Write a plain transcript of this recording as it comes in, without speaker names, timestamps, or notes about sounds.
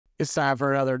It's time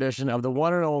for another edition of the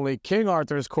one and only King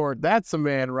Arthur's Court. That's the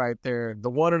man right there, the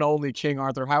one and only King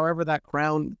Arthur. However, that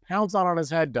crown pounds on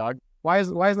his head, Doug. Why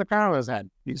isn't the crown on his head?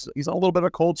 He's on a little bit of a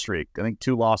cold streak. I think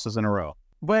 2 losses in a row.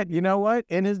 But you know what?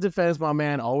 In his defense, my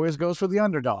man always goes for the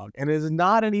underdog. And it is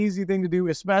not an easy thing to do,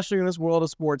 especially in this world of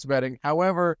sports betting.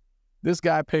 However, this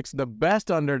guy picks the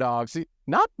best underdogs.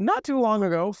 Not too long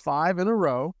ago, 5 in a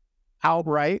row,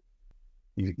 outright.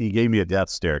 He gave me a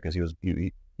death stare because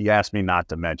he asked me not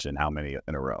to mention how many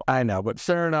in a row. I know, but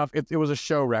fair enough. It was a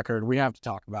show record. We have to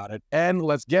talk about it. And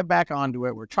let's get back onto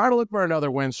it. We're trying to look for another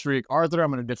win streak. Arthur,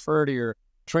 I'm going to defer to your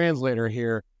translator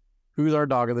here. Who's our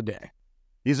dog of the day?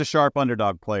 He's a sharp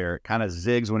underdog player. Kind of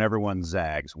zigs when everyone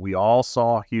zags. We all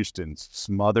saw Houston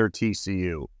smother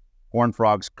TCU. Horned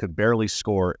Frogs could barely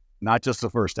score, not just the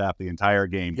first half, the entire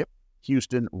game. Yep.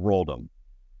 Houston rolled them.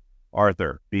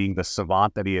 Arthur, being the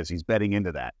savant that he is, he's betting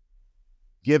into that.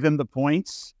 Give him the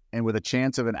points, and with a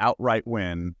chance of an outright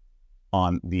win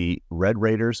on the Red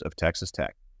Raiders of Texas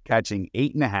Tech, catching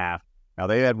 8.5. Now,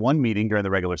 they had one meeting during the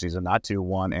regular season, not 2,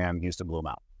 1, and Houston blew them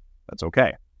out. That's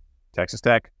okay. Texas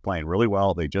Tech playing really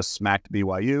well. They just smacked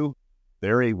BYU.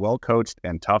 They're a well-coached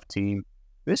and tough team.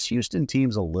 This Houston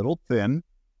team's a little thin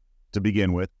to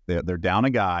begin with. They're down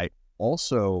a guy.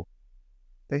 Also,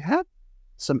 they have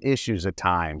some issues at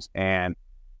times, and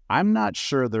I'm not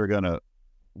sure they're going to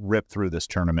rip through this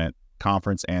tournament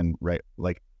conference and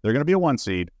they're going to be a 1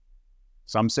 seed.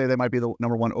 Some say they might be the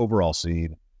number 1 overall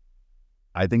seed.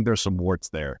 I think there's some warts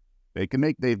there.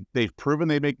 They've proven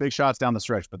they make big shots down the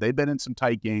stretch, but they've been in some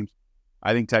tight games.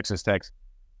 I think Texas Tech,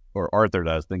 or Arthur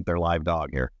does, think they're live dog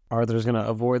here. Arthur's going to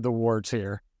avoid the warts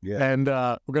here. Yeah. And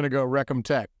we're going to go Wreck-'em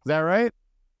Tech. Is that right?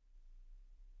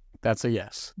 That's a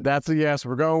yes. That's a yes.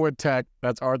 We're going with Tech.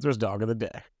 That's Arthur's dog of the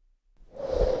day.